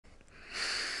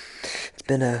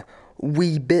been a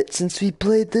wee bit since we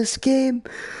played this game.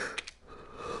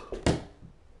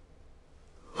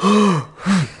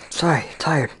 Sorry,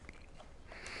 tired.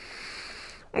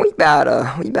 We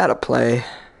better play.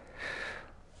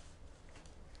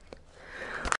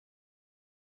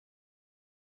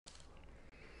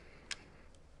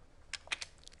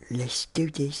 Let's do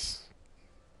this.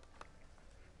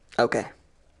 Okay.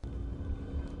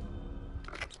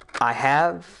 I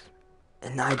have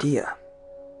an idea.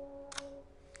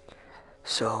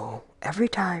 So, every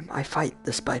time I fight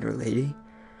the spider lady,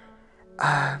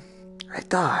 I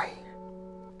die.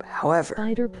 However,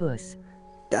 Spider puss.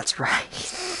 that's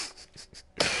right.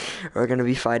 We're gonna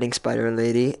be fighting Spider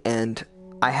Lady, and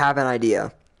I have an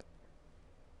idea.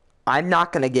 I'm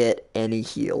not gonna get any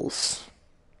heals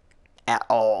at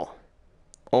all.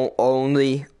 I'm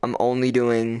only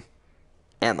doing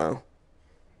ammo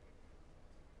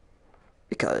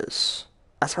because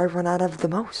that's where I run out of the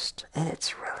most, and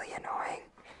it's really annoying.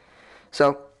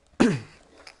 So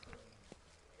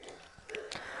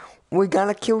we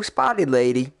gotta kill Spotty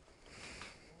Lady.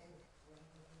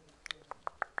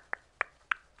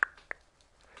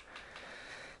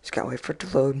 Just gotta wait for it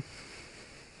to load.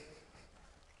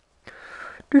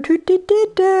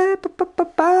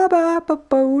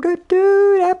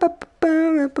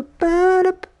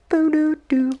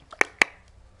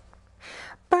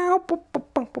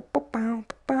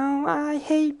 I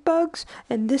hate bugs,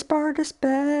 and this part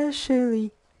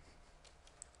especially.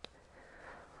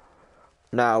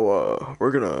 Now,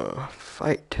 we're gonna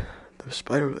fight the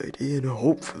spider lady and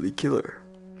hopefully kill her.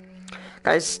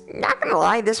 Guys, not gonna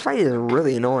lie, this fight is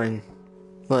really annoying.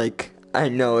 Like, I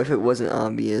know if it wasn't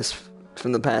obvious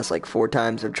from the past, like, 4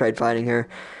 times I've tried fighting her.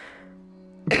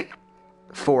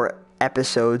 4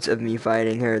 episodes of me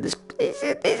fighting her. This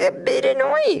is a bit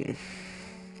annoying.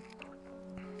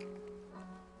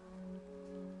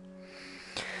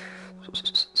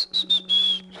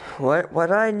 What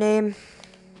did I name?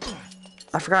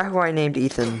 I forgot who I named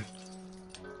Ethan.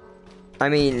 I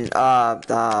mean,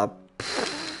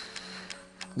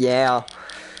 yeah.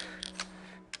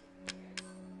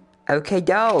 Okay,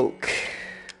 doke.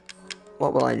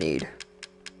 What will I need?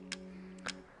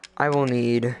 I will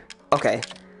need... Okay.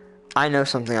 I know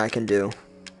something I can do.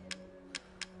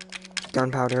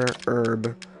 Gunpowder,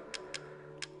 herb.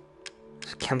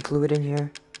 Is chem fluid in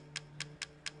here?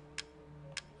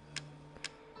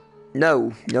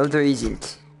 No, there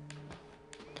isn't.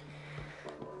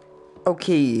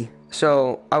 Okay,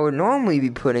 so I would normally be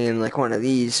putting in like one of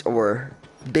these or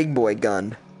big boy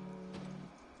gun.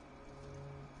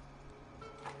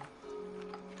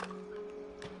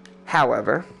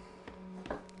 However,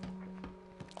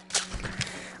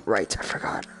 right, I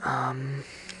forgot.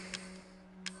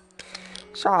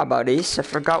 Sorry about this. I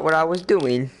forgot what I was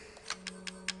doing.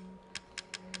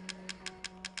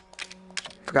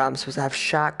 Forgot I'm supposed to have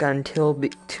shotgun two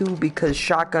because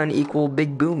shotgun equal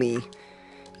big boomy,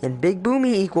 and big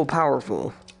boomy equal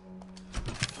powerful.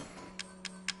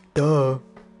 Duh.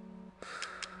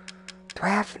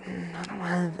 I don't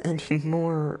have any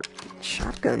more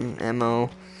shotgun ammo.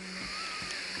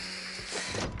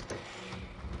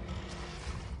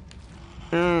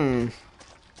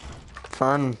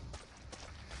 Fun.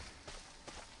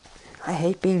 I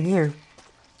hate being here.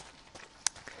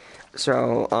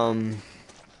 So, I'm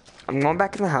going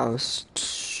back in the house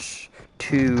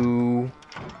to...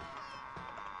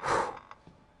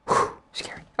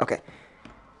 Scary. Okay.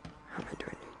 How am I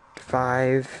doing?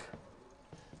 5,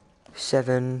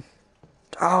 7...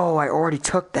 Oh, I already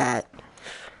took that.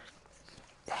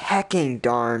 Hecking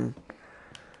darn.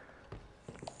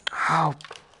 Oh.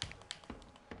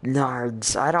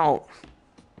 Nards. I don't...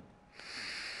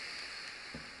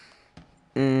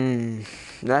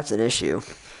 That's an issue.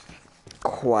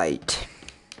 Quite.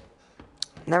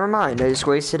 Never mind, I just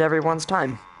wasted everyone's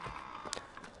time.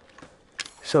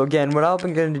 So again, what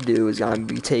I'm going to do is I'm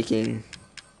be taking...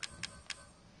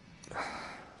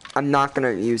 I'm not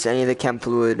going to use any of the chem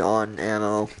fluid on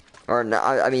ammo. Or, no,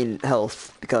 I mean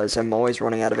health, because I'm always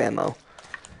running out of ammo.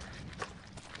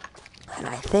 And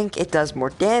I think it does more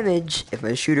damage if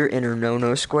I shoot her in her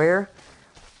no-no square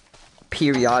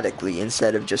periodically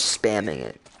instead of just spamming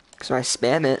it. Because when I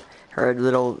spam it, her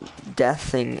little death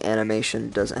thing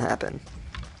animation doesn't happen.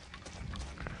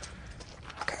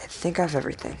 Okay, I think I have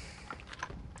everything.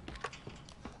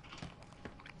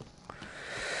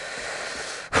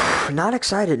 Not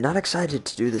excited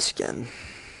to do this again.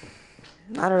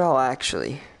 Not at all,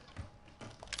 actually.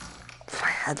 If I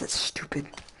had that stupid...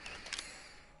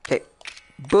 Okay,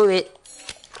 bullet.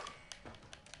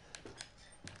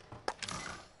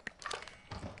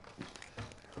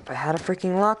 If I had a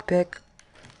freaking lockpick.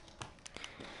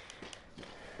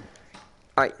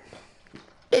 Alright.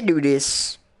 Let's do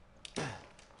this.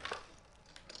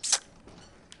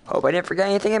 Hope I didn't forget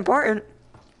anything important.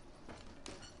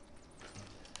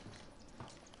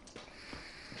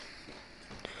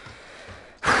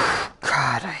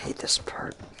 God, I hate this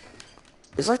part.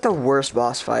 It's like the worst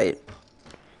boss fight.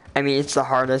 I mean, it's the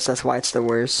hardest, that's why it's the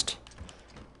worst.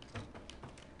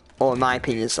 Well, in my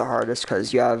opinion, it's the hardest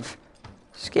because you have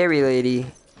Scary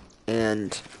Lady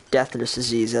and Deathless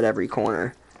Disease at every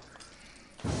corner.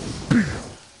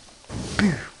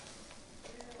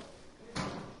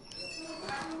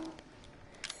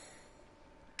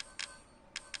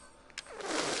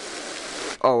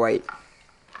 Oh, wait.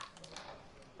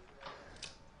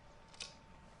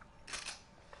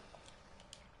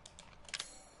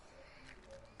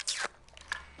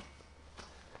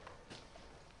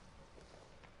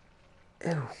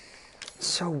 Ew. It's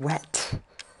so wet.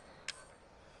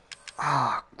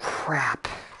 Oh, crap.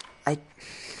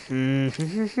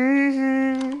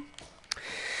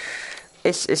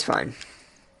 It's fine.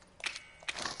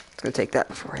 It's gonna take that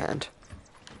beforehand.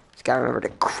 Just gotta remember to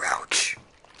crouch.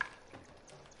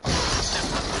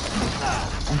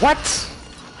 What?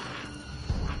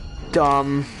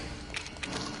 Dumb.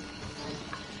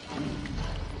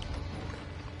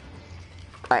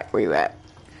 Alright, where you at?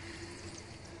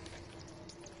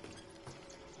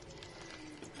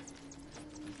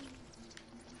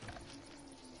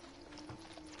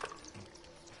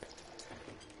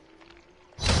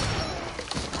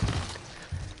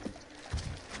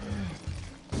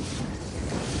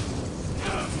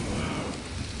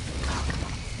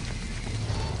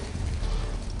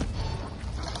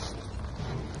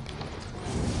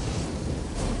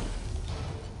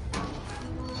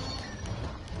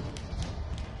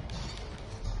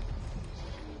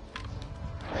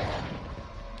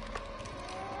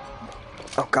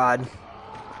 Oh God.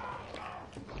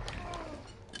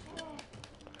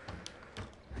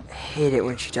 I hate it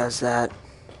when she does that.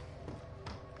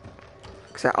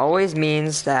 Because that always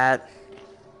means that...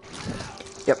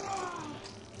 Yep.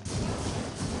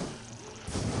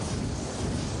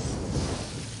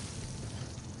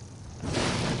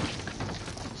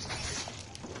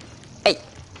 Hey!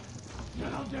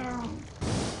 Settle down!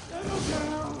 Settle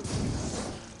down!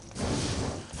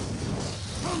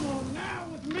 Come on now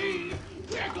with me!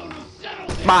 We're gonna settle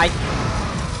this! Bye!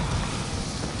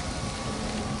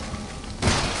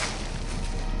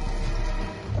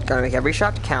 Gotta make every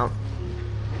shot count.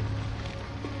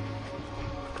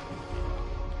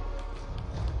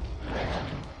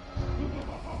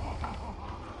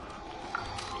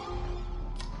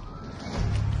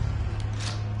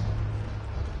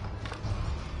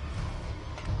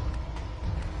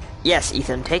 Yes,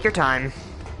 Ethan, take your time.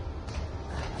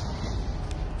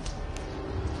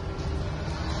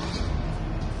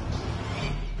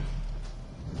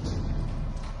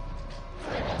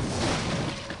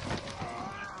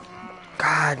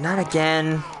 God, not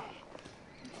again.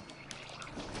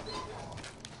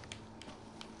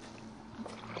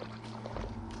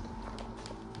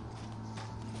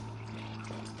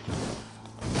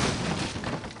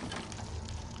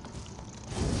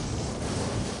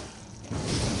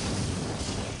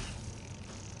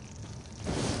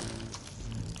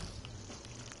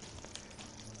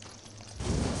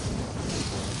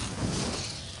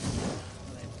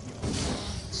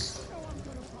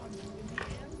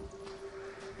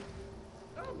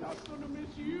 I'm not gonna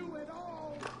miss you at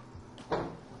all!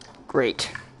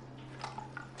 Great.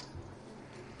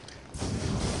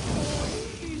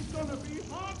 He's gonna be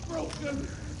heartbroken!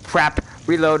 Crap.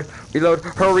 Reload. Reload.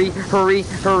 Hurry. Hurry.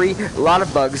 Hurry. A lot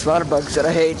of bugs. A lot of bugs that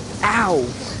I hate. Ow.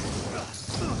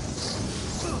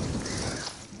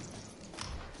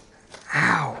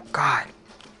 Ow. God.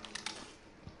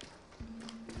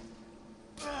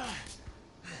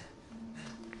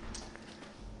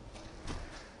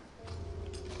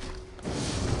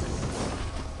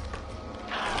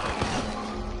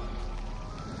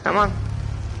 Come on.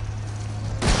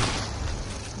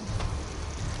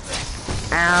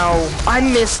 Ow. I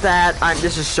missed that.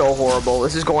 This is so horrible.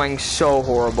 This is going so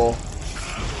horrible.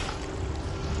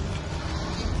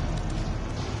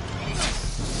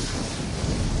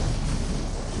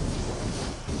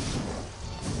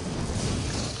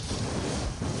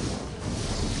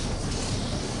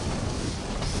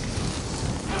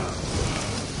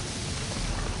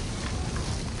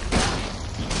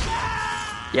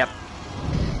 Yep.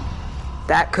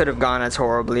 That could have gone as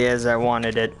horribly as I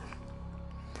wanted it.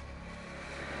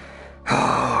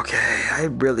 Oh, okay, I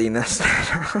really messed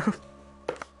that up.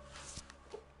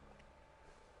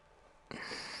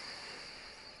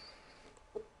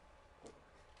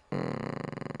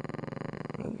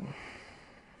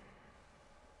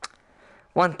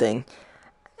 one thing.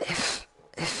 If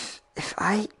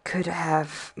I could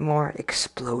have more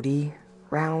explodey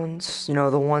rounds, you know,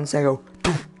 the ones that go,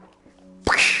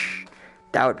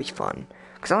 that would be fun.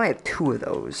 Because I only have 2 of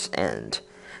those, and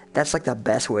that's like the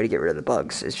best way to get rid of the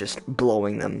bugs, is just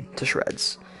blowing them to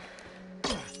shreds.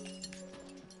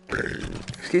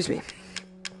 Excuse me.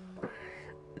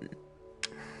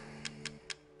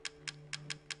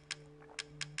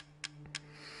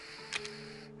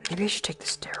 Maybe I should take the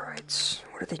steroids.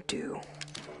 What do they do?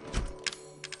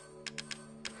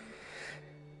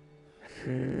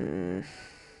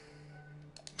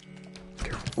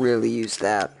 Could really use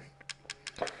that.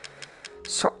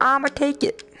 So I'ma take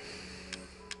it.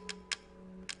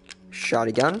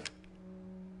 Shotgun.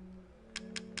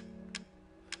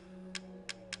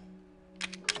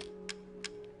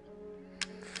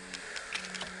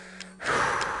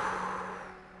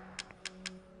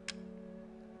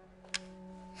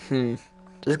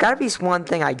 There's gotta be one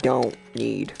thing I don't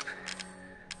need.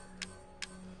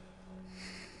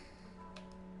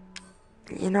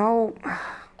 You know...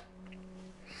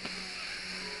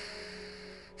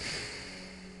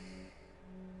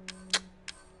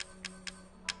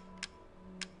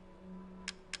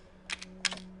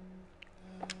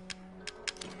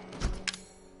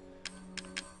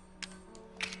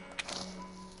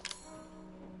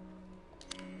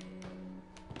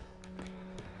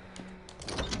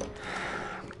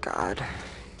 God.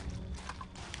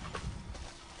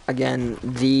 Again,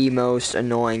 the most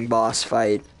annoying boss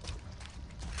fight.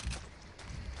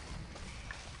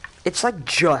 It's like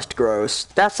just gross.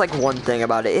 That's like one thing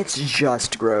about it. It's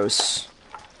just gross.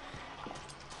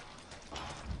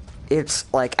 It's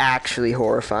like actually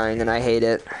horrifying and I hate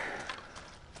it.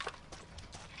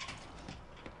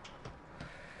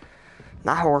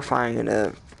 Not horrifying in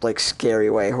a like scary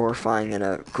way, horrifying in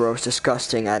a gross,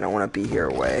 disgusting, I don't want to be here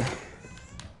way.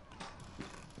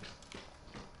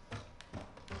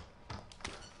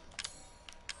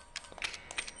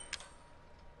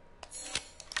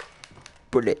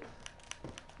 Bullet.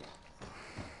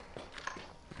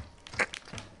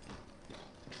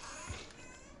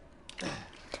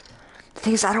 The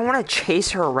thing is, I don't want to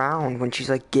chase her around when she's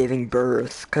like giving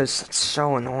birth, because it's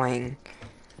so annoying.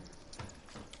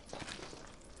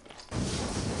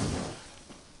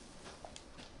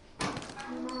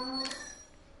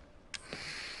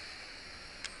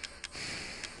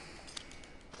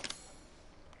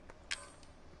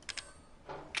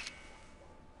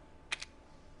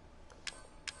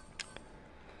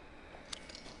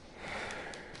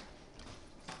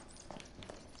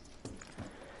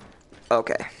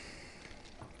 Okay.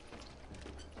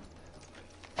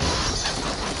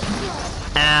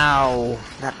 Ow.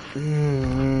 That.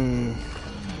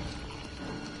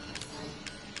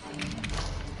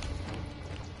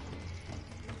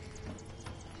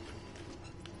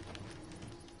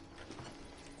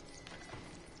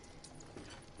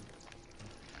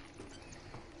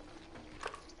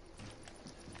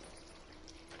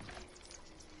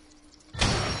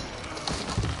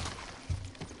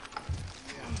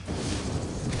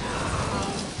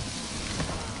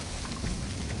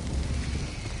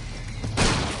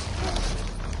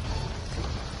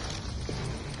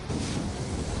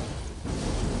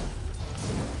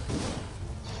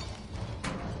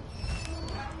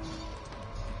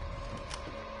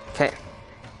 Okay.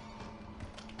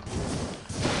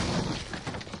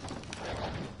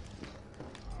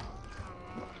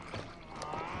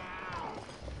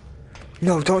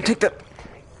 No, don't take the...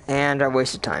 And I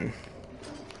wasted time.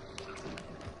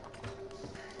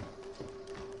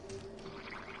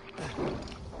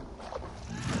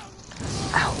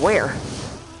 Ow, where?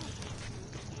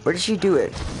 Where did she do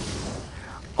it?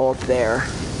 Oh, up there.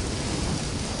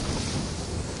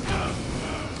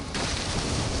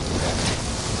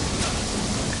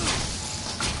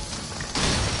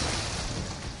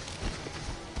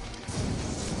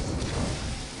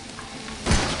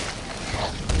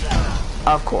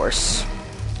 Of course.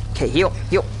 Okay, heal,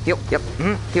 heal, heal, yep,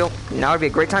 heal. Now would be a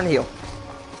great time to heal.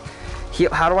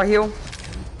 Heal, how do I heal?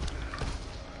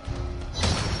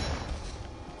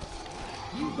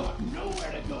 You got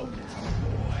nowhere to go now,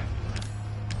 boy.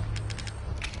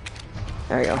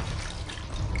 There you go.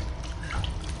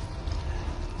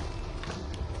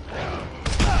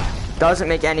 Doesn't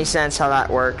make any sense how that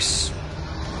works.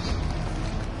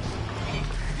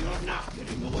 You're not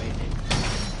getting away.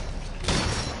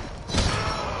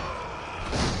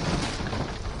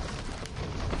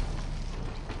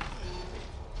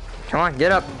 Come on,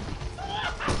 get up.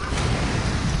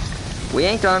 We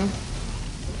ain't done.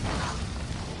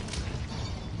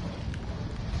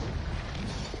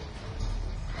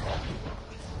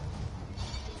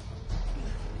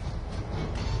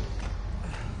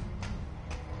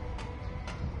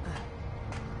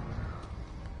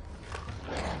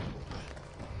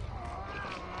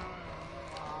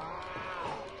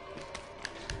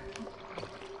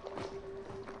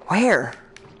 Where?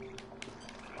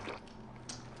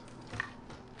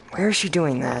 Where is she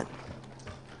doing that?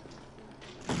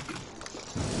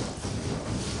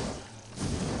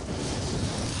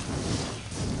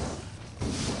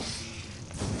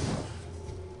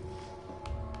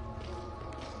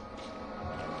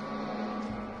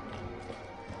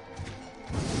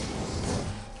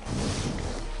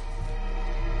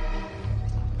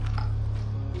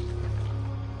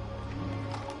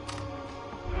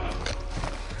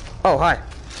 Oh, hi.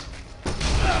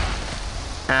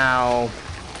 Ow.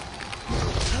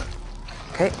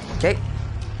 Okay, okay.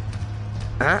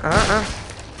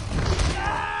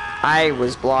 I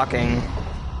was blocking.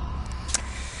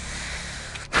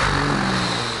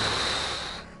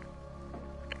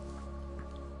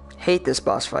 Hate this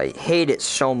boss fight. Hate it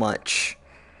so much.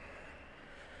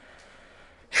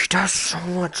 She does so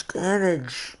much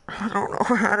damage. I don't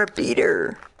know how to beat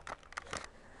her.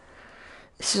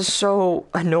 This is so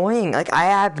annoying. Like, I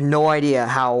have no idea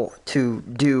how to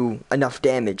do enough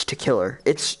damage to kill her.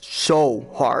 It's so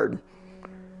hard.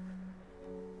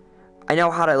 I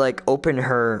know how to, like, open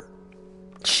her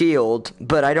shield,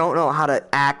 but I don't know how to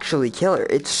actually kill her.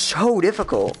 It's so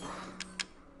difficult.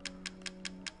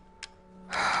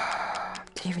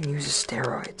 Didn't even use the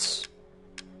steroids.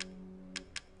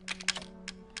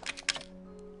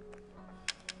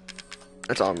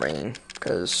 That's all I'm bringing,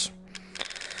 because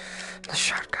the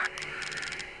shotgun,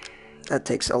 that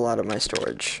takes a lot of my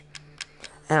storage.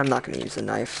 And I'm not going to use the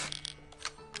knife.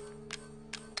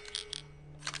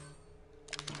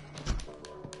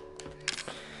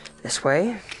 This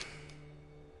way.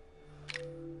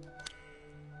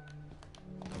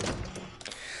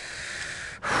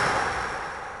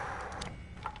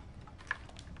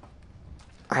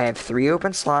 I have 3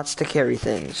 open slots to carry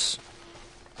things.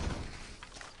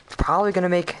 Probably gonna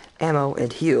make ammo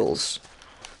and heals,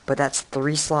 but that's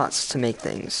 3 slots to make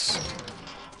things.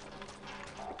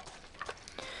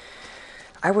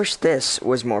 I wish this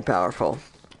was more powerful.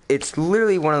 It's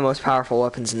literally one of the most powerful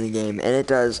weapons in the game, and it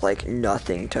does, like,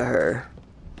 nothing to her.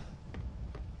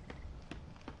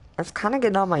 That's kind of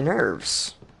getting on my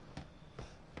nerves.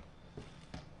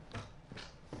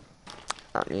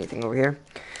 Not anything over here.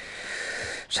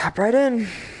 Just hop right in.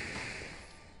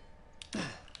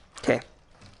 Okay.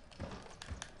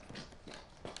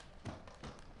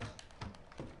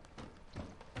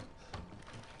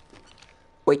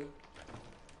 Wait.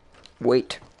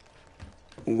 Wait.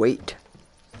 Wait.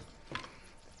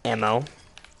 Ammo.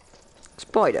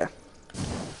 Spider.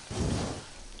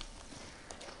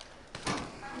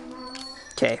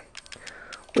 Okay.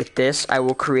 With this, I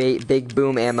will create big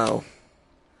boom ammo.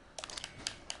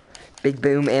 Big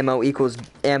boom ammo equals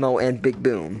ammo and big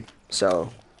boom. So,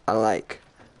 I like.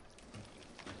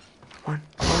 One.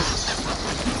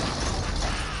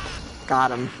 Got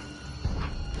him.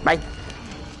 Bye.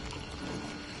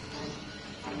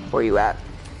 Where you at?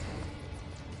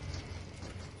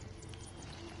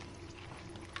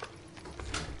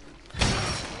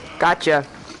 Gotcha.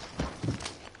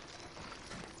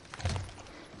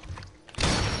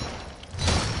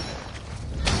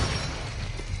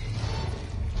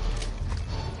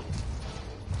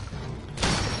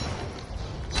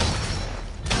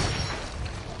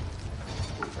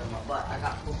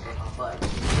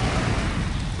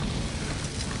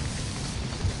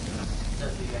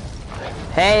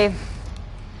 Hey.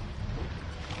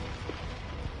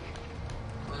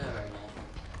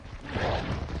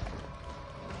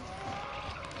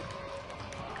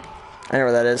 I know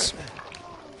where that is.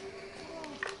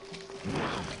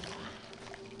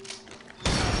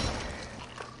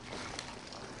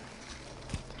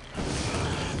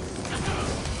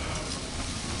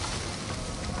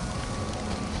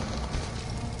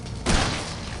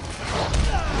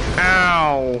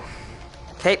 Ow.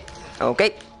 Okay.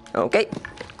 Okay. Okay.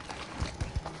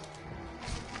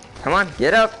 Come on,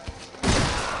 get up.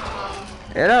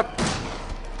 Get up.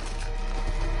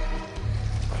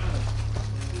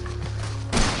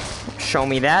 Show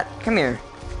me that. Come here.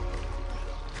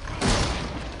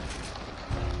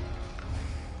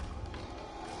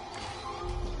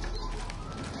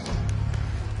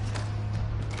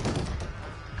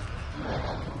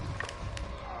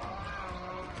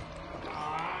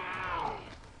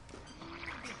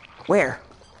 Where?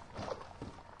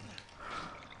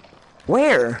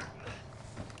 Where?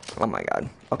 Oh my god.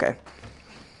 Okay.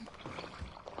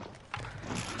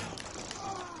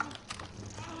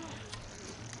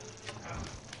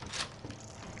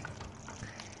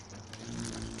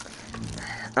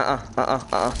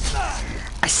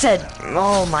 I said,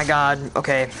 oh my god.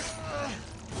 Okay.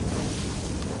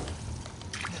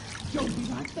 Don't be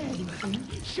like that,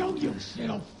 man. Show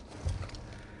yourself.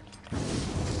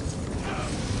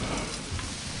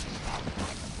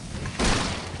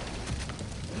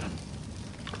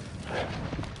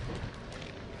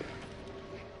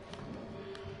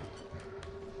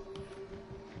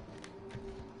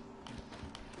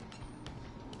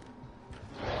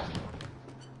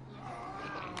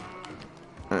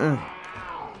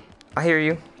 I hear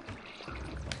you.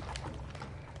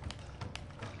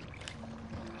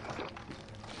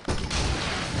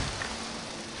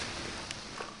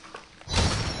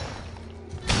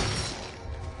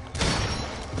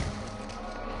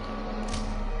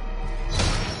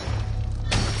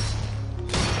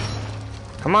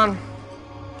 Come on.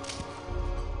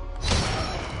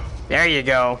 There you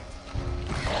go.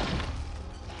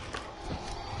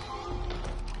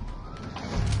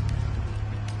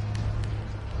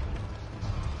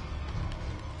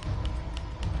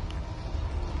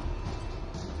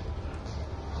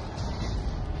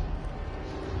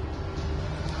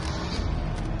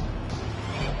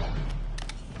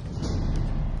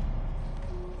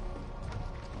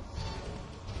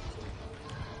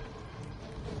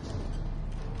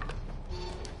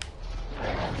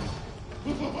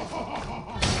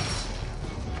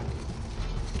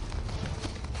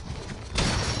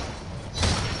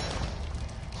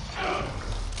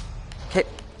 Okay.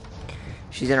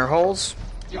 She's in her holes.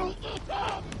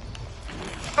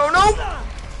 Oh no!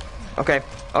 Okay,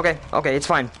 okay, okay, it's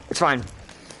fine. It's fine.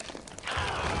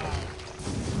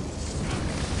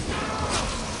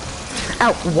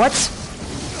 Ow, what?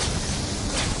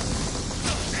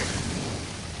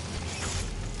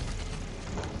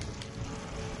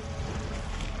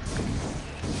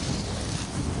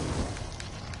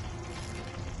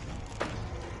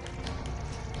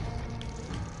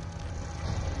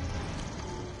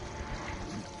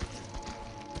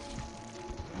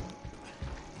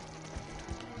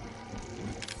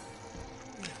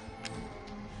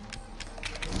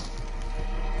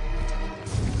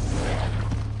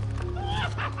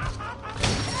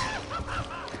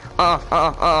 No,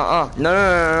 no, no, no,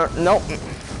 no, no.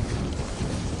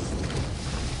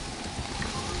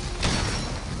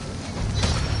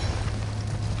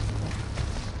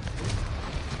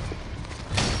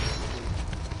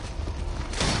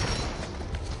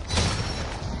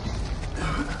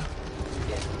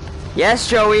 Yes,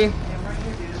 Joey. I'm right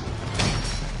here, dude.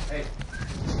 Hey,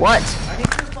 What? I need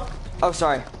your fuck. Oh,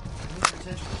 sorry. I need your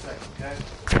attention for a second, okay?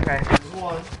 Okay. There's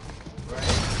one, right?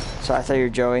 So I thought you were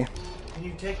Joey. Can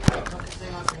you take that fucking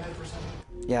thing off your head for a second?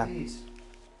 Yeah. Please.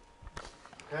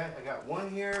 Okay, I got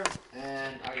one here,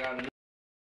 and I got another.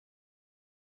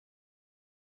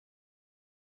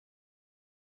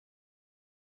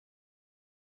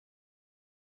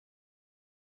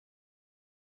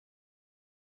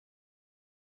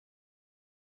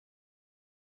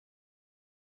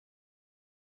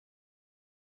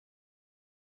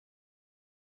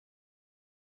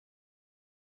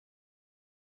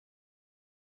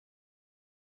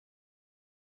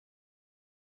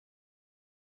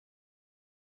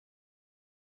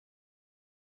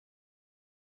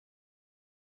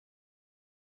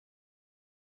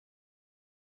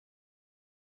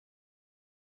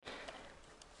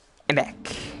 I'm back.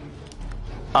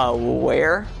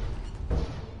 Where?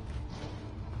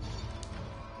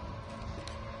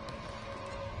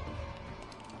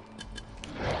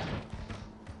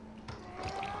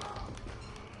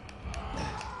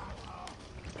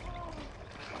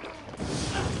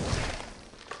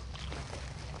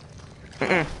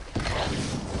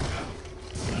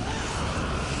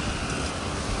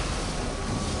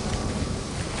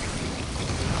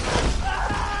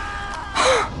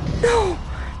 No!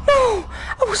 No!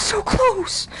 I was so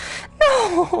close!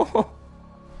 No!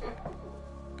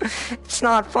 It's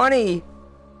not funny.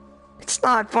 It's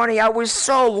not funny. I was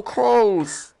so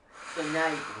close. So now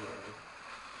you can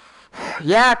hear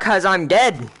me. Yeah, 'cause I'm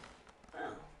dead. Oh,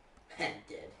 dead.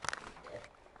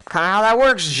 Kinda how that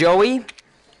works, Joey.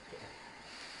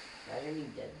 Imagine me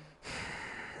dead.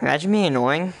 Imagine me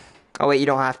annoying. Oh, wait, you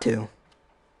don't have to.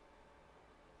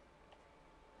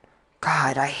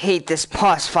 God, I hate this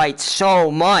boss fight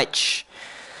so much.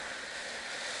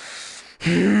 I'm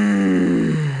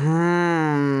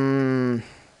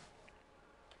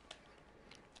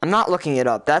not looking it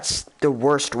up. That's the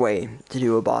worst way to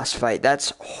do a boss fight.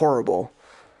 That's horrible.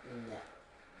 No.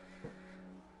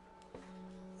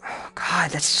 God,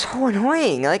 that's so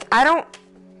annoying. Like, I don't...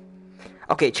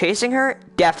 Okay, chasing her,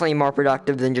 definitely more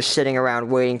productive than just sitting around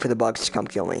waiting for the bugs to come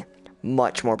kill me.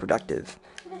 Much more productive.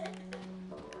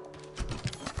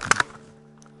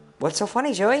 What's so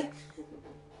funny, Joey?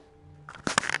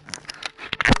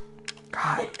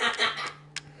 God.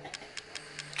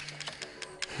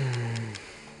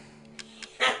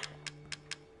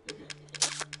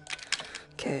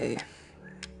 Okay.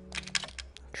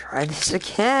 Try this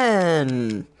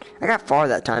again. I got far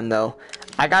that time, though.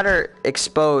 I got her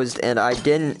exposed, and I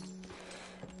didn't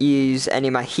use any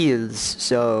of my heals,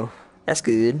 so that's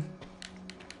good.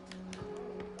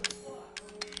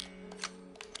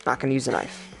 Not gonna use a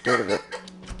knife. Get rid of it.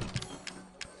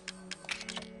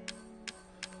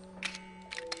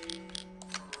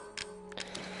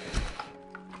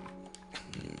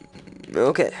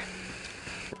 Okay.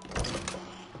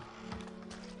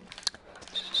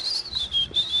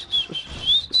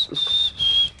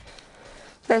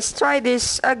 Let's try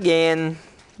this again.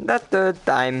 The third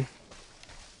time.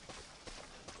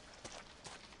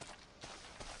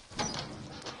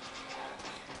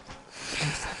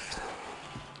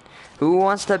 Who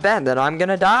wants to bet that I'm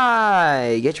gonna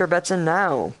die? Get your bets in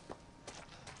now.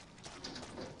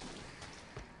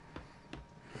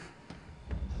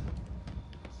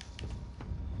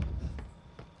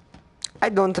 I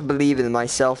don't believe in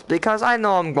myself because I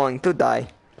know I'm going to die.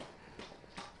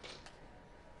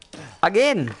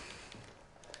 Again.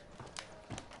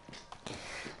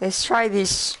 Let's try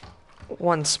this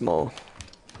once more.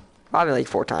 Probably like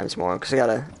 4 times more because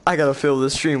I gotta fill the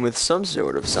stream with some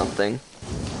sort of something.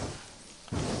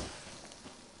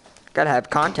 Gotta have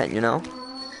content, you know.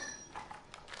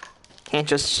 Can't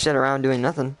just sit around doing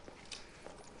nothing.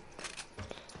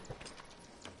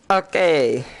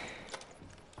 Okay.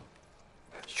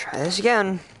 Let's try this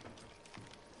again.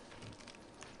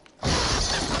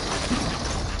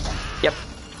 Yep.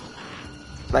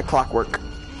 Like clockwork.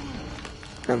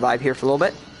 Gonna vibe here for a little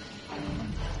bit.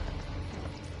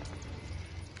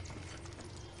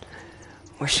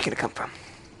 Where's she gonna come from?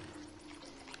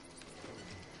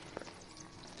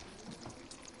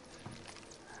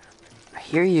 I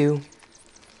hear you.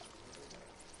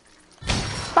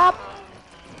 Bop!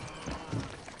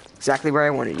 Exactly where I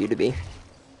wanted you to be.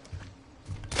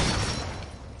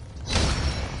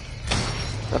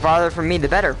 The farther from me, the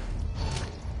better.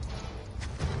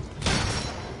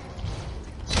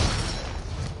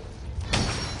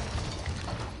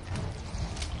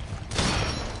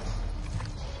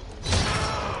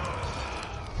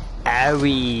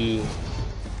 Owie.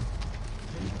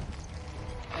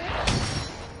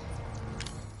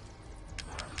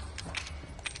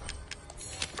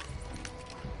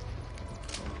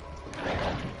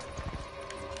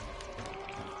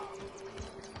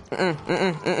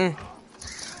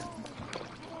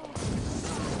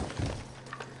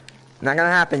 Not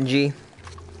gonna happen, G.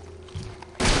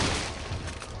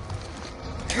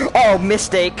 Oh,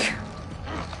 mistake.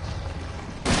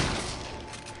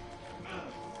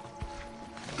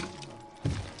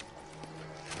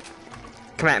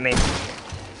 Come at me.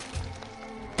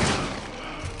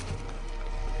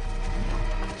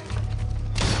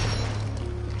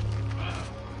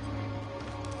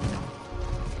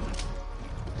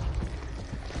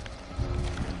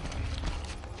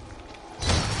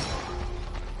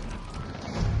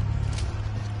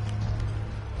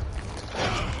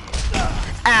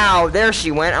 Ow, there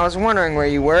she went. I was wondering where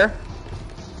you were.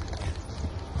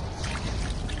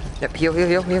 Yep, heal, heal,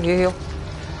 heal, heal, heal, heal.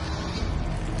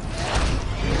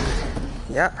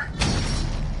 Yep.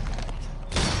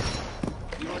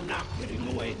 You're not getting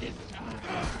away this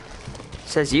time.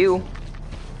 Says you.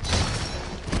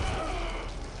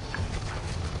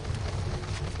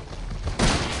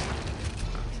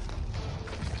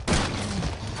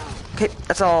 Okay,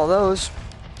 that's all of those.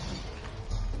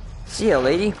 See ya,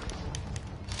 lady.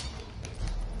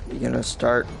 You gonna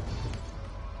start?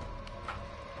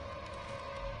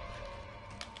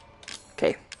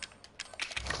 Okay.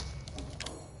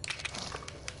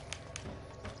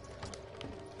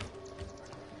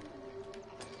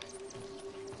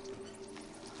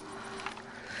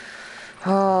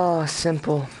 Oh,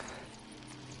 simple.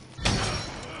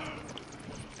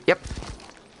 Yep.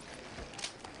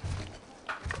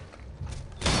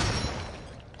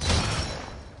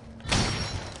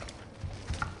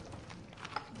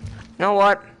 You know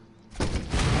what?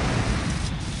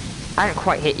 I didn't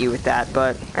quite hit you with that,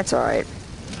 but that's alright.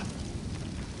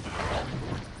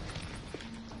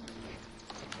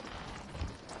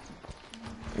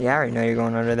 Yeah, I already know you're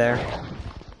going under there.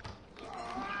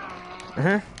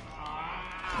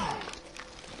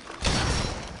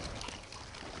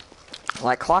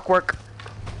 Like clockwork.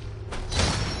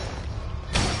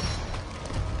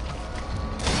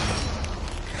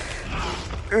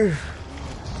 Ugh.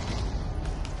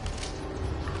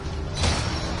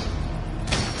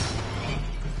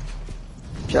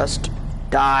 Just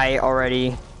die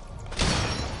already.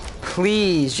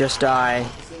 Please just die.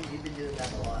 Seems you've been doing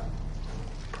that a lot.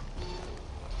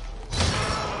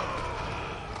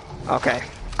 Okay.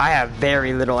 I have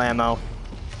very little ammo.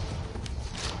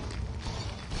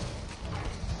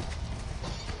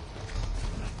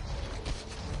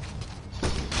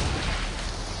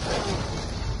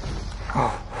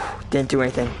 Oh, didn't do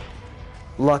anything.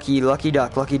 Lucky, lucky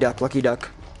duck, lucky duck, lucky duck.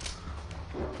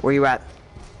 Where you at?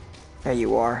 There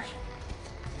you are.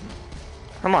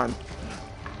 Come on.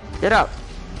 Get up.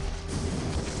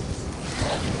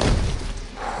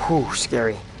 Whew,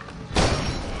 scary.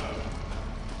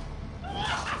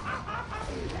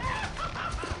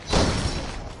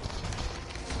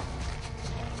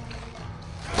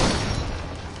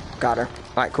 Got her.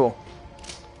 Alright, cool.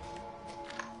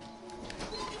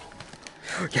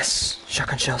 Yes,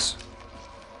 shotgun shells.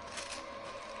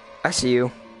 I see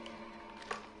you.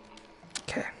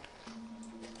 Okay.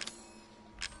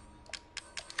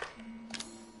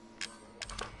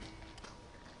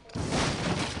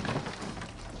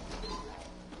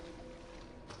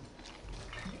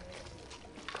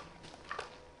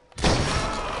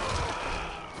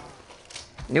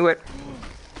 Knew it.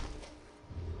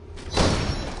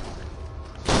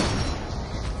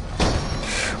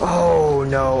 Oh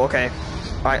no, okay.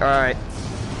 Alright, alright.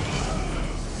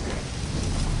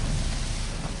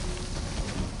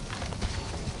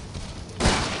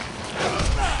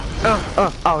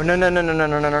 Oh, no, no, no, no, no,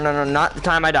 no, no, no, no, no, not the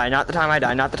time I die, not the time I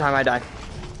die, not the time I die.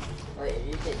 Wait,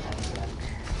 you did have that.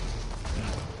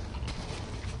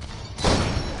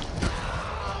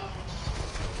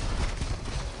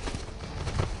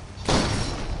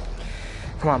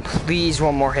 Come on, please,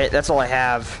 one more hit, that's all I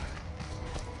have.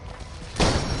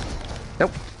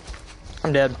 Nope.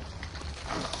 I'm dead.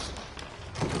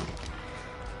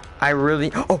 I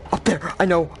really, oh, up there, I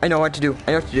know what to do,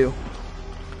 I know what to do.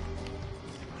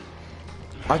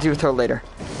 I'll deal with her later.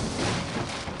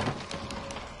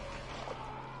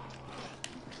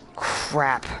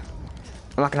 Crap. I'm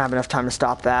not gonna have enough time to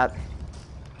stop that.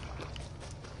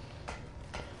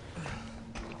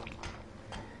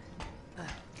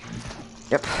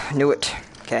 Yep, knew it.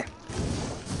 Okay.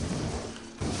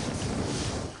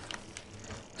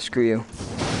 Screw you.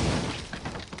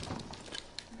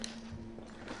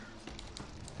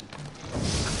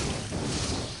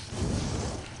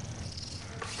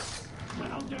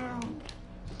 Settle down.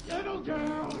 Settle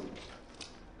down.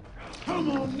 Come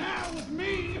on now with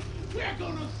me. We're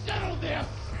gonna settle this.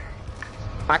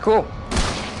 Alright, cool.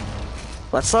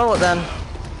 Let's settle it then.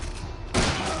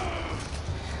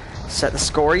 Set the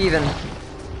score even.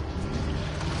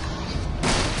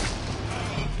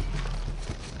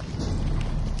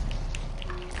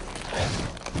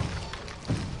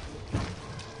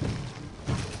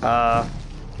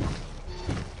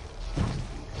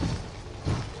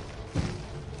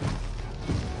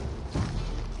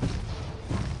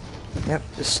 Yep,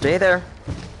 just stay there.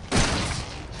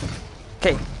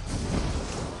 Okay.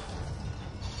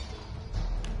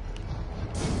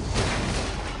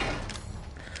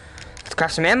 Let's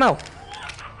craft some ammo.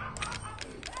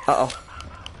 Uh-oh.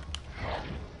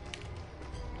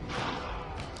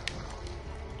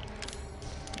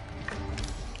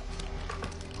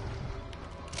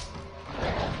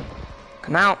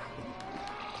 Come out.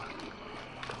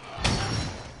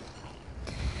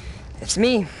 It's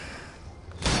me.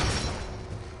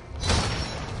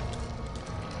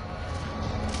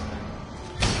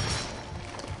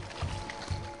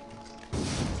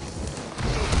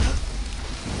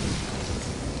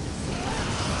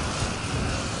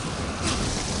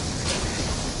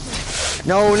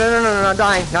 No, no, no, no, no, not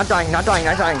dying, not dying, not dying,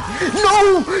 not dying.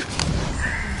 No!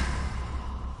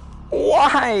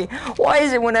 Why? Why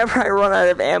is it whenever I run out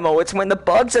of ammo, it's when the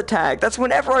bugs attack? That's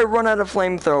whenever I run out of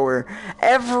flamethrower.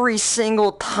 Every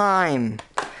single time.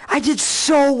 I did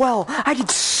so well. I did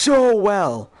so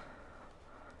well.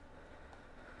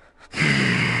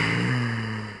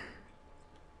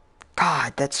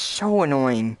 God, that's so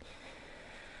annoying.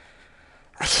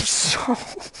 I did so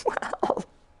well.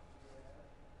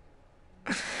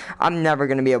 I'm never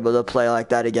going to be able to play like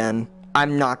that again.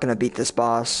 I'm not going to beat this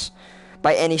boss.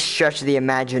 By any stretch of the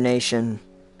imagination.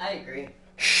 I agree.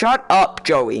 Shut up,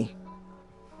 Joey.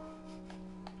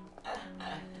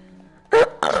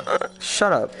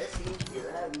 Shut up.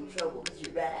 You're having trouble because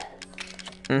you're bad.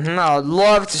 I would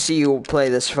love to see you play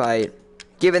this fight.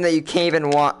 Given that you can't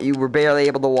even you were barely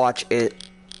able to watch it.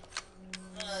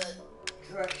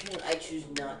 Correction, I choose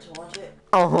not to watch it.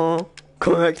 Uh-huh.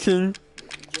 Correction.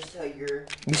 Just how you're...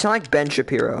 You sound like Ben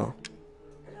Shapiro.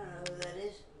 I don't know who that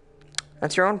is.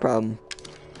 That's your own problem.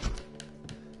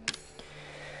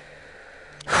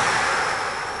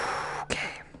 Okay.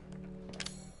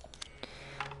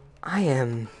 I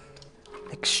am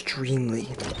extremely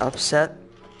upset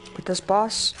with this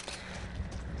boss.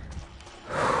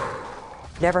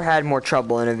 Never had more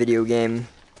trouble in a video game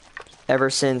ever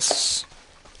since.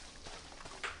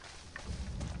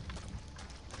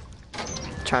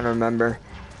 Trying to remember.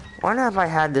 When have I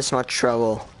had this much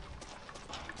trouble?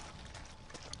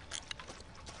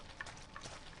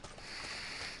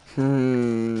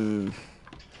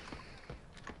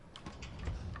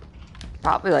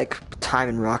 Probably like time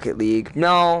in Rocket League.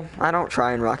 No, I don't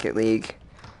try in Rocket League.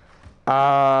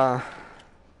 God,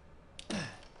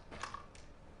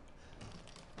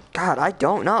 I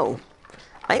don't know.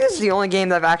 I think this is the only game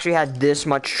that I've actually had this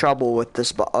much trouble with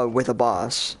this with a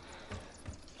boss.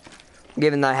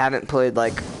 Given that I haven't played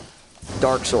like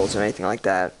Dark Souls or anything like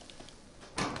that.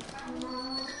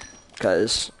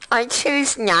 Cause I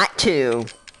choose not to.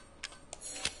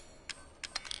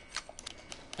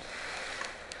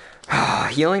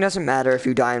 Healing doesn't matter if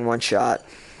you die in one shot.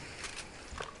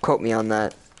 Quote me on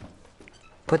that.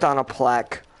 Put on a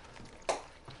plaque.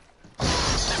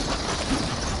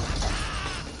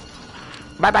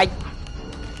 Bye-bye.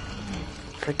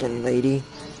 Freaking lady.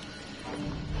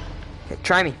 Hey,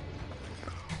 try me.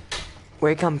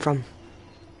 Where you come from?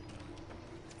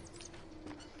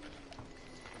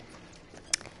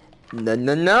 No,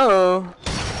 no, no.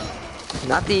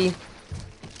 Not the...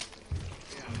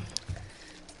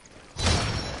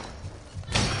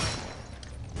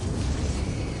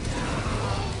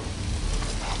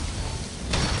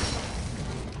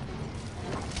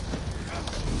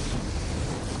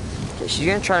 Okay, she's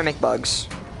gonna try to make bugs.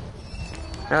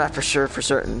 I know that for sure, for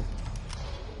certain.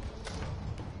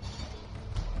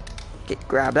 Okay,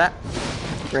 grab that.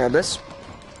 Grab this.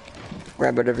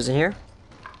 Grab whatever's in here.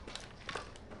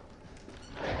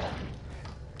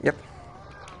 Yep.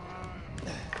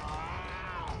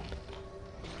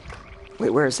 Wait,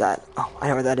 where is that? Oh, I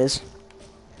know where that is.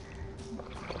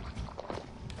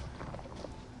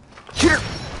 Shoot her!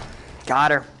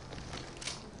 Got her.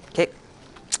 Okay.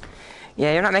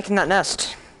 Yeah, you're not making that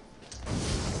nest.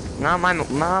 Not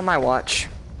on my watch.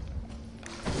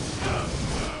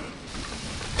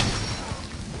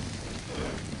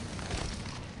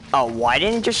 Oh, why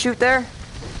didn't you just shoot there?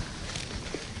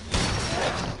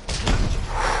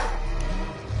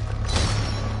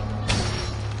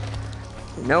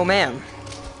 No, ma'am.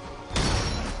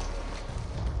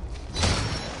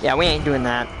 Yeah, we ain't doing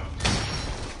that.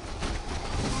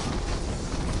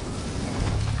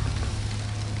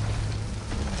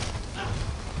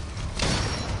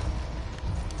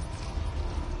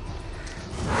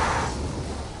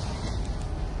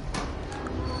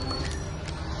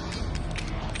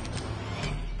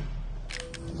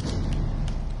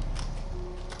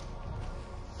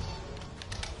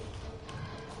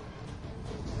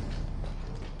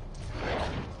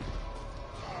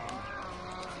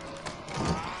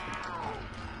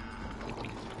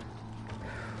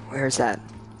 Where's that?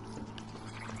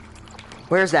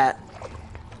 Where's that?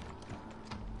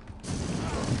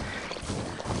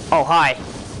 Oh, hi.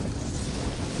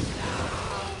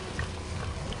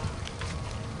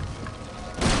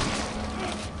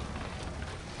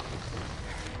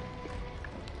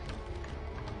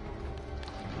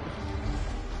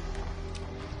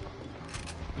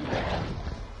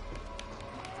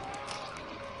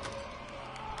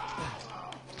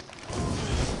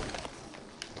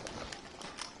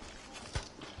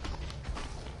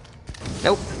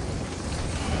 Nope.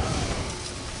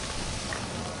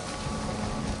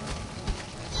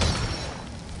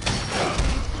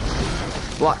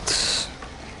 What?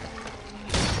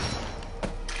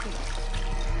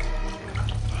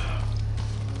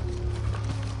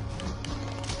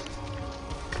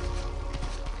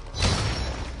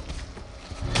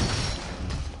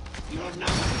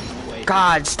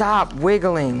 God, stop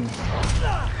wiggling.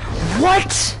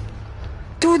 What?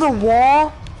 Through the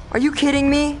wall? Are you kidding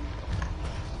me?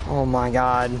 Oh my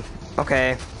god.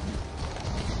 Okay.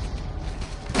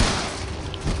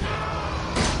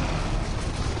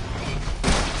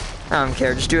 I don't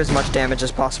care. Just do as much damage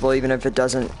as possible, even if it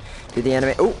doesn't do the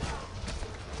enemy. Oh!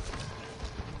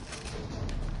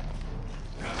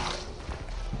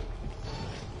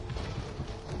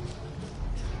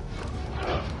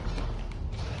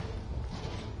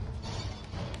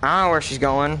 I don't know where she's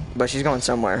going, but she's going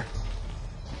somewhere.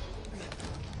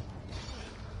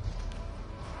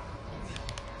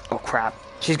 Oh crap.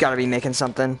 She's gotta be making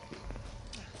something.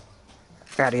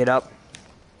 Gotta get up.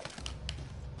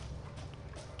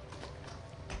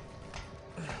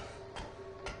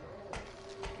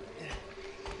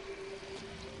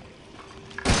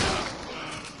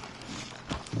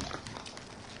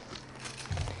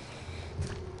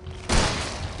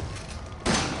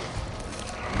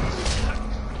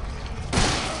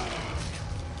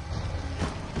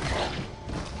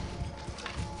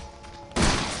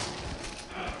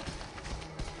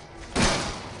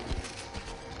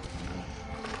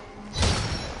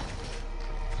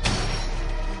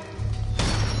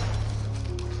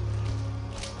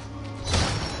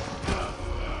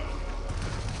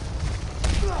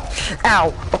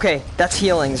 Ow! Okay, that's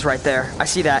healings right there. I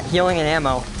see that. Healing and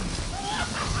ammo.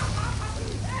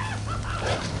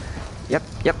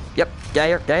 Get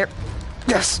here, get here.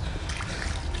 Yes!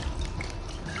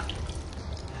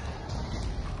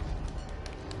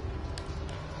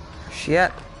 She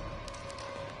at?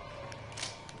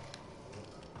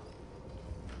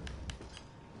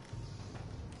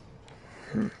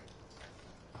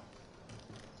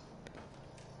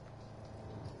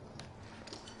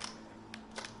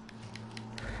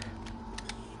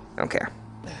 Don't care.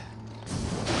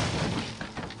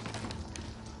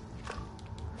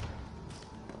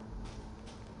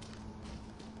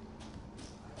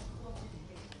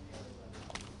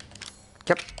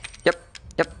 Yep, yep,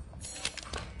 yep.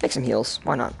 Make some heals.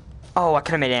 Why not? Oh, I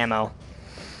could have made ammo.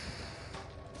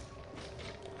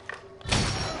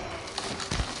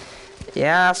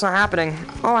 Yeah, that's not happening.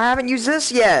 Oh, I haven't used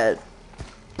this yet.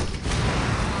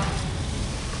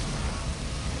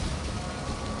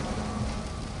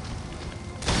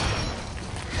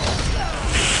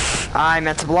 I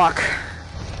meant to block.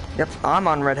 Yep, I'm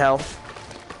on red health.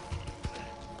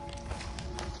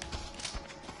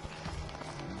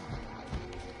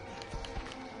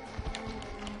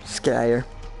 Just get out of here.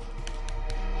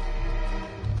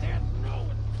 There's no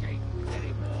escape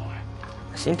anymore.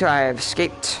 I seem to have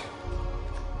escaped.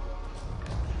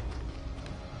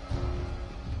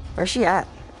 Where's she at?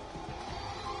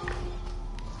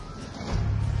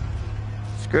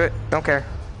 Screw it, don't care.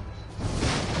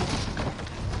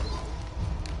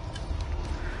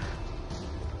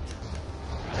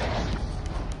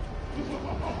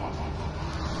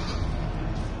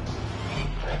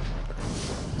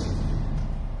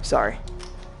 Sorry.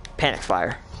 Panic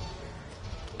fire.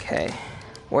 Okay.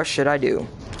 What should I do?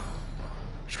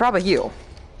 Should probably heal.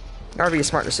 That would be a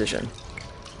smart decision.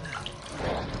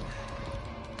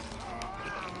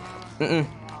 Mm-mm.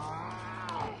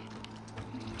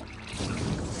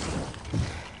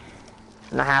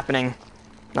 Not happening.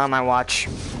 Not on my watch.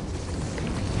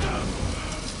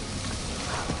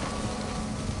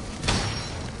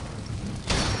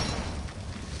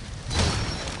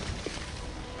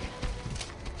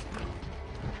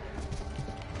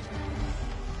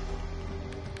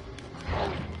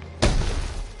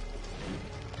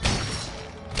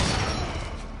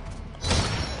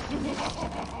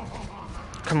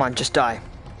 Come on, just die.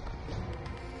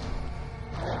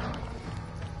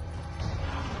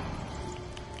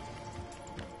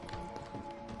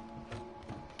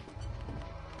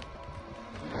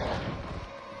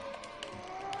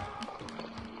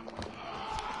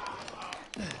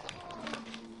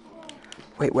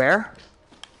 Wait, where?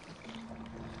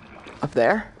 Up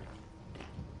there?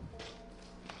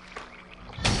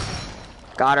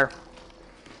 Got her.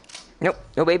 Nope,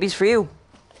 no babies for you.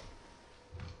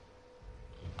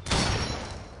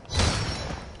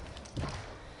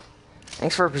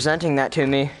 Thanks for presenting that to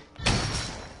me.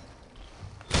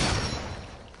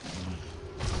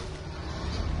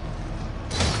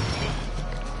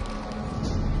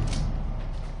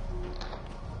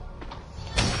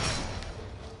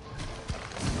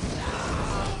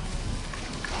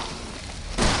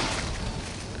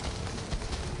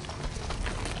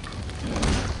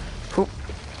 Poop.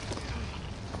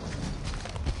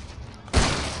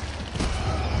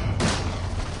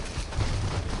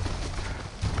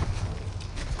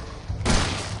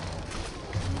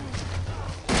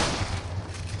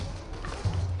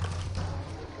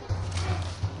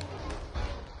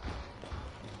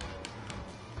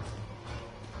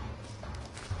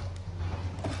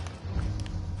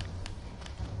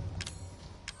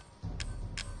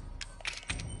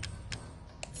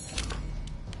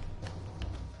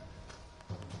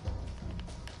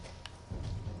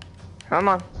 Come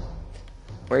on.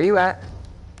 Where are you at?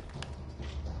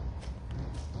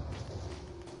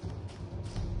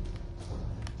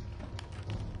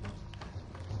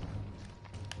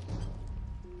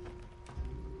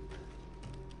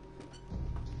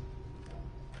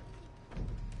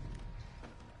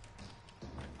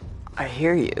 I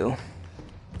hear you.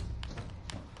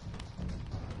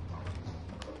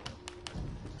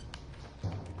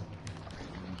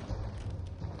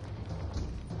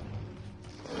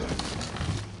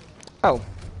 Oh.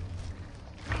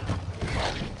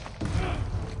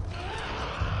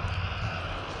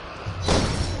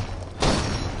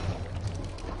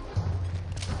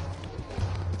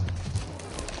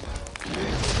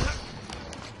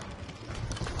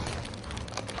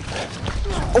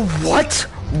 Oh, what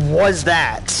was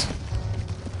that?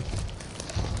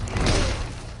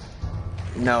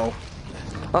 No.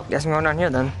 Oh, guess I'm going down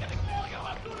here then.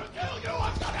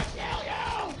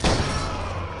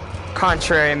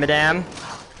 Contrary, madame.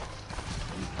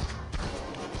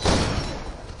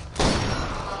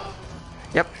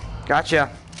 Yep, gotcha.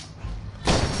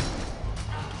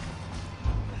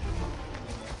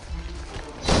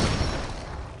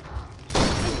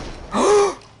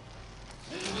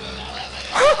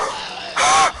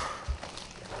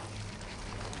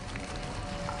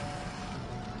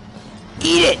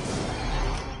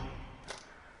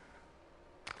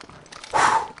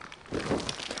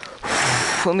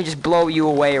 let me just blow you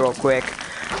away real quick.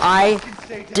 I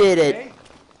did it.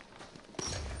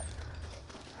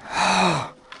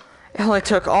 It only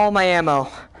took all my ammo.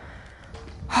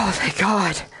 Oh, thank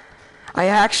God. I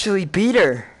actually beat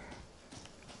her.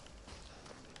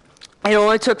 It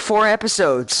only took 4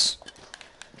 episodes.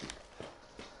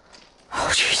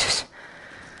 Oh, Jesus.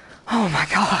 Oh, my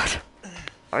God.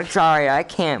 I'm sorry, I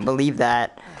can't believe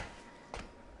that.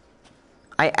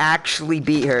 I actually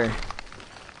beat her.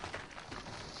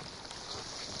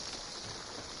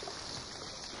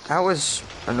 That was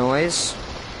a noise.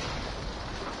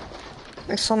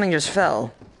 Like something just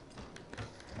fell.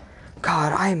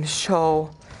 God, I am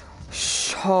so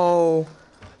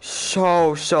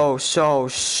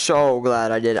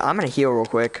glad I did it. I'm gonna heal real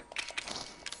quick.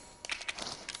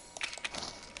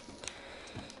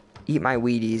 Eat my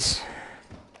Wheaties.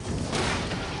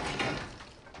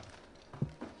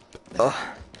 Ugh.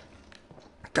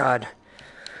 God.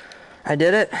 I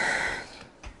did it.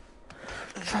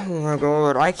 Oh my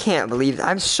God, I can't believe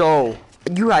it.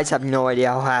 You guys have no idea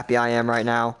how happy I am right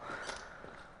now.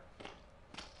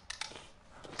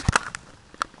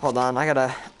 Hold on, I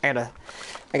gotta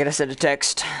send a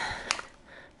text.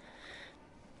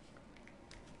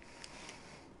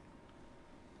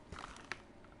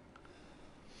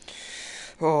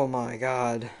 Oh my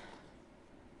God.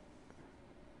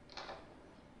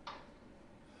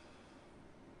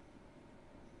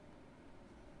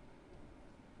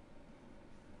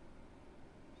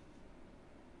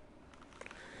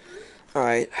 All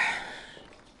right.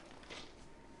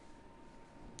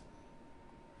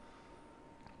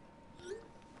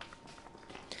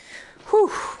 Whew.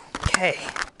 Okay.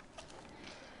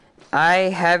 I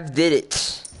have did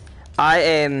it. I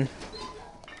am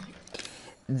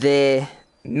the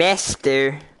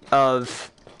master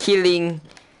of killing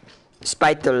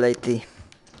Spider Lady.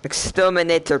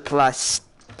 Exterminator Plus.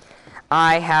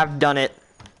 I have done it.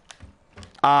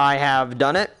 I have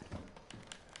done it.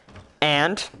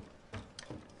 And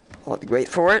I'll wait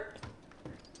for it.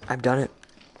 I've done it.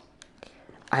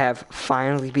 I have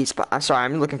finally beat I'm sorry,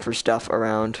 I'm looking for stuff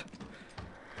around.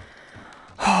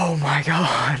 Oh my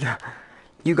God.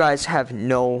 You guys have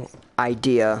no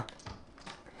idea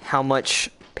how much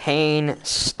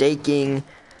painstaking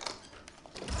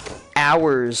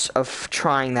hours of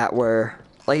trying that were.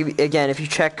 Like, again, if you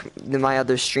check my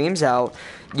other streams out,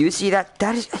 you see that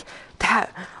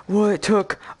what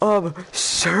took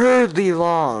absurdly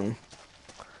long.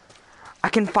 I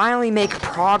can finally make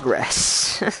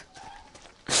progress.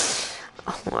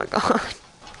 Oh my God.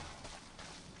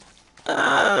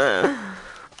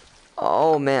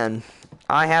 Oh man,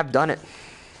 I have done it.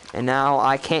 And now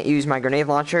I can't use my grenade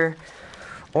launcher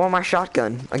or my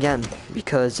shotgun again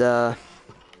because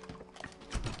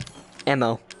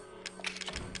ammo.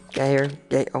 Get here.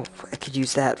 Oh, I could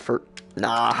use that for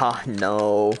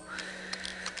no.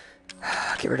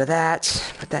 Get rid of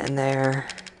that. Put that in there.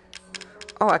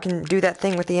 Oh, I can do that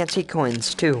thing with the antique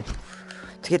coins too.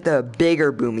 To get the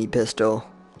bigger boomy pistol.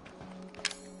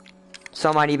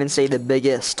 Some might even say the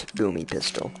biggest boomy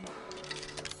pistol.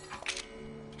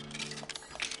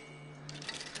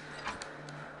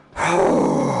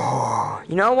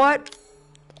 You know what?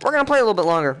 We're gonna play a little bit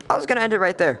longer. I was gonna end it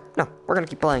right there. No, we're gonna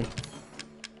keep playing.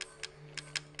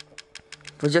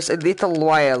 For just a little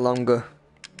while longer.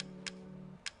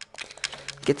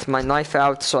 Get my knife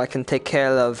out so I can take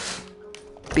care of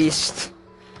Beast.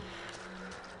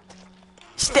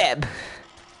 Stab!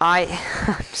 I'm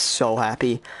so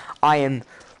happy. I am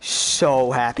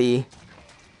so happy.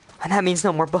 And that means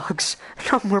no more bugs.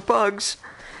 No more bugs.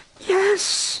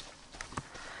 Yes!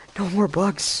 No more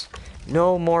bugs.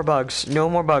 No more bugs. No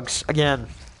more bugs. Again.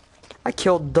 I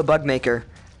killed the bug maker.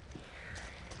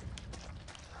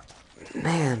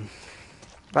 Man.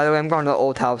 By the way, I'm going to the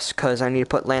old house because I need to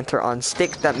put lantern on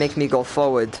sticks that make me go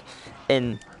forward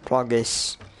in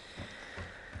progress.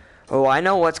 Oh, I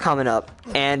know what's coming up.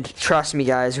 And trust me,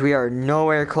 guys, we are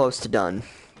nowhere close to done.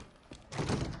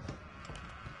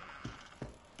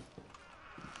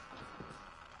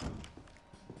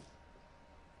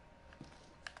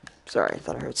 Sorry, I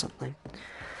thought I heard something.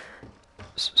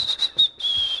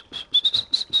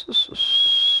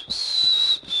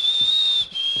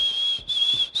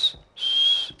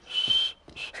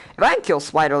 If I can kill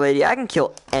Spider Lady, I can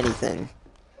kill anything.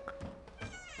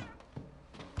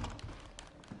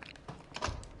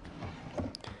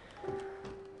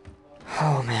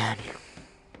 Oh, man.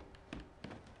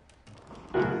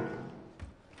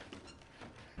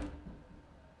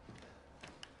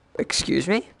 Excuse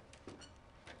me?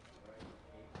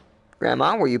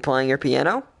 Grandma, were you playing your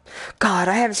piano? God,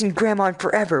 I haven't seen Grandma in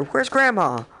forever. Where's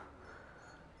Grandma?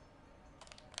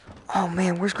 Oh,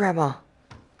 man, where's Grandma?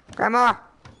 Grandma!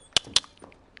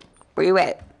 Where you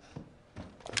at?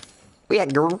 Where you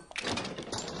at, girl?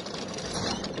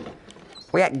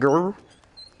 Where you at, girl?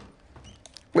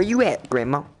 Where you at,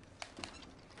 Grandma?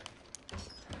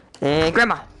 And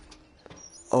Grandma!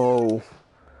 Oh.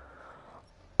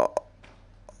 Oh.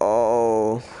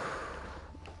 Oh.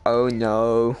 Oh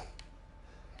no.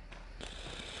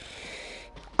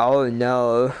 Oh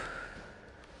no.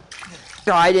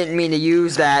 Oh, I didn't mean to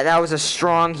use that. That was a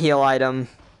strong heal item.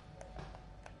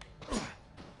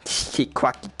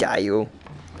 Crocodile.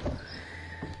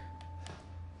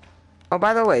 Oh,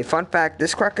 by the way, fun fact,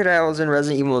 this crocodile is in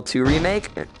Resident Evil 2 Remake.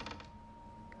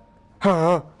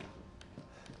 Huh?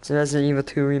 It's in Resident Evil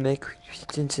 2 Remake.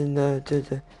 It's in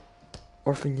the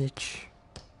orphanage.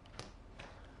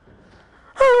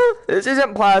 This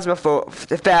isn't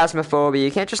phasmophobia.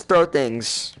 You can't just throw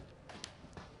things.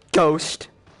 Ghost.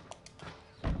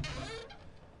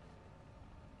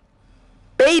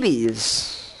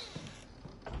 Babies.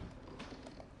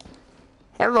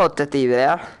 Hello, Teddy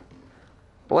Bear.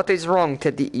 What is wrong,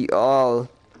 Teddy? Oh,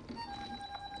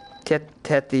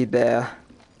 Teddy Bear.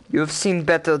 You've seen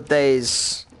better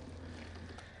days.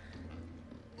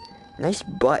 Nice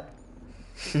butt.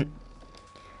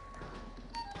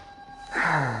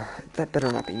 That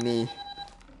better not be me.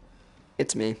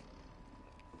 It's me.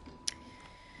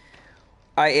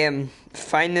 I am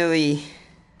finally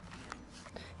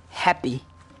happy.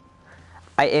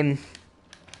 I am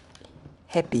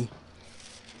happy.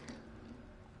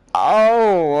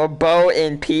 Oh, a boat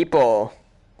and people.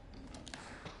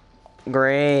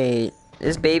 Great.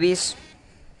 Is babies?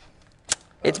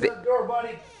 It's door,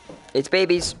 buddy. It's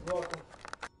babies. Welcome.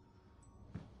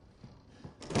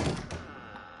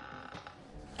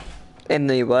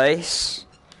 Anyways,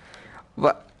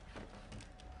 what?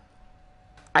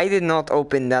 I did not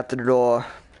open that door.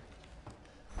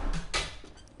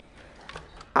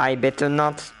 I better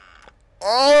not.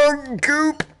 Oh,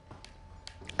 goop!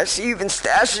 I see you've been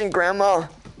stashing, Grandma.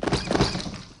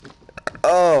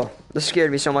 Oh, this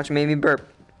scared me so much, made me burp.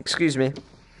 Excuse me.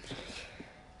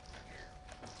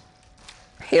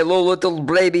 Hello, little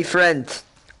baby friend.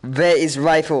 Where is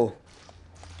rifle?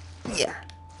 Yeah.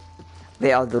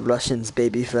 They are the Russians,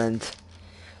 baby friend.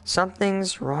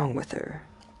 Something's wrong with her.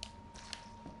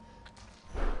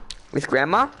 With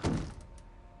Grandma?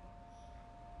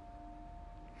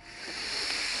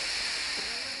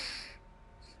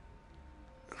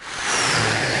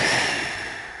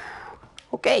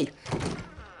 Okay.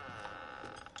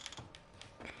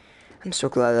 I'm so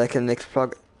glad I can make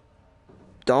progress.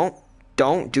 Don't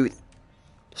do it.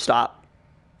 Stop.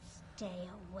 Stay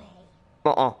away.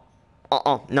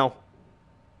 No.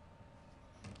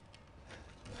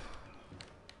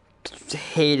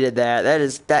 Hated that.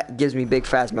 That gives me big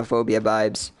phasmophobia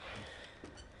vibes.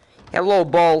 Hello,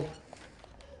 ball.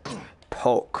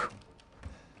 Poke.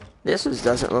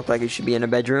 Doesn't look like it should be in a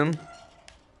bedroom.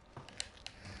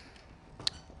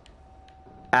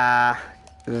 Why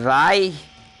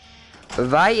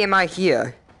am I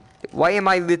here? Why am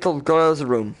I little girl's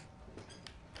room?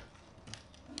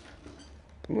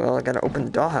 Well, I gotta open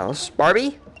the dollhouse.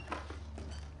 Barbie?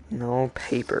 No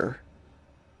paper.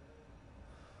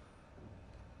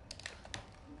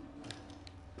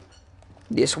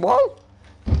 This wall?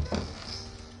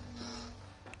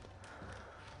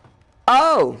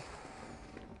 Oh!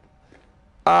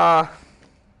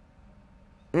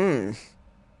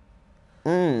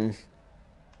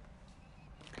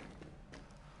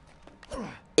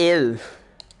 Ew.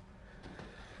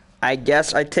 I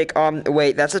guess I take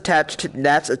wait, that's attached.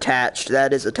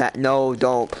 That is attached. No,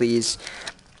 don't, please.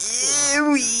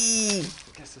 Ew.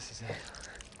 Guess this is it.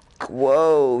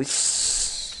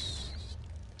 Gross.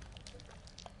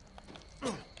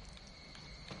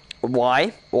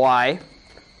 Why?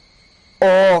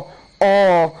 Oh.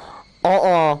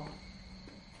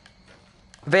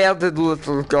 Where did the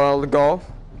little girl go?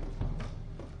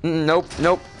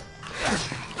 Nope.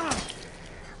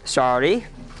 Sorry.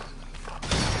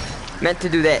 Meant to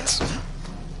do that.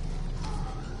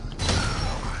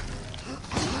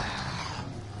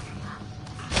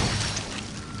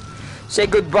 Say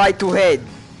goodbye to head.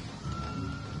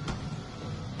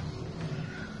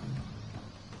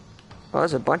 Oh,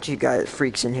 there's a bunch of you guys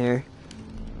freaks in here.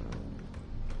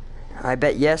 I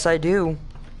bet yes I do.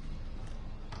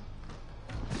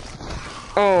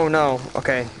 Oh no,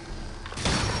 okay.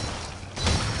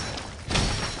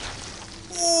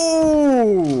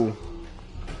 Ooh!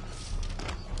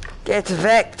 Get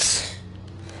wrecked.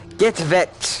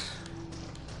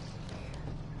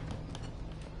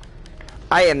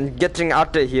 I am getting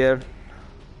out of here.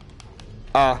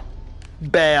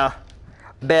 Bear,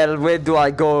 where do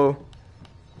I go?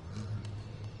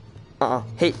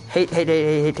 Hate.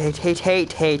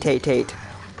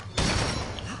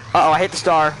 Uh-oh, I hit the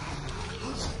star.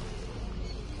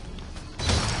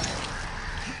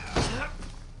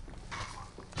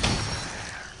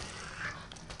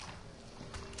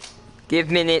 Give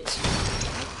minutes.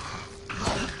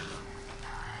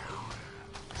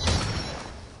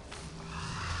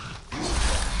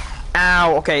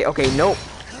 Ow, okay, nope.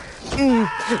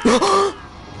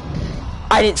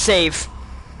 I didn't save.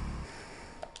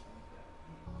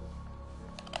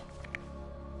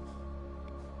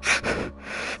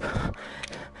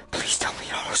 Please tell me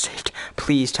it auto-saved.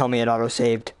 Please tell me it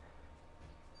auto-saved.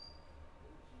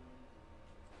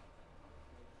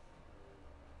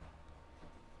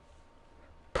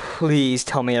 Please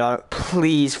tell me it auto...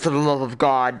 Please, for the love of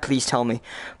God, please tell me.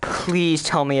 Please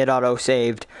tell me it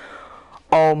auto-saved.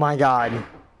 Oh my God.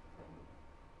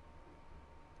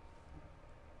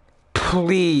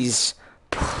 Please.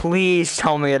 Please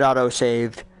tell me it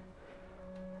auto-saved.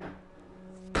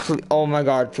 Oh my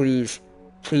God, please.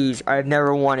 Please, I've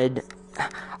never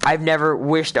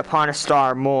wished upon a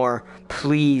star more.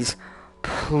 Please.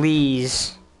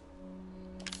 Please.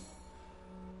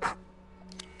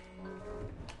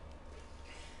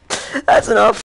 That's enough.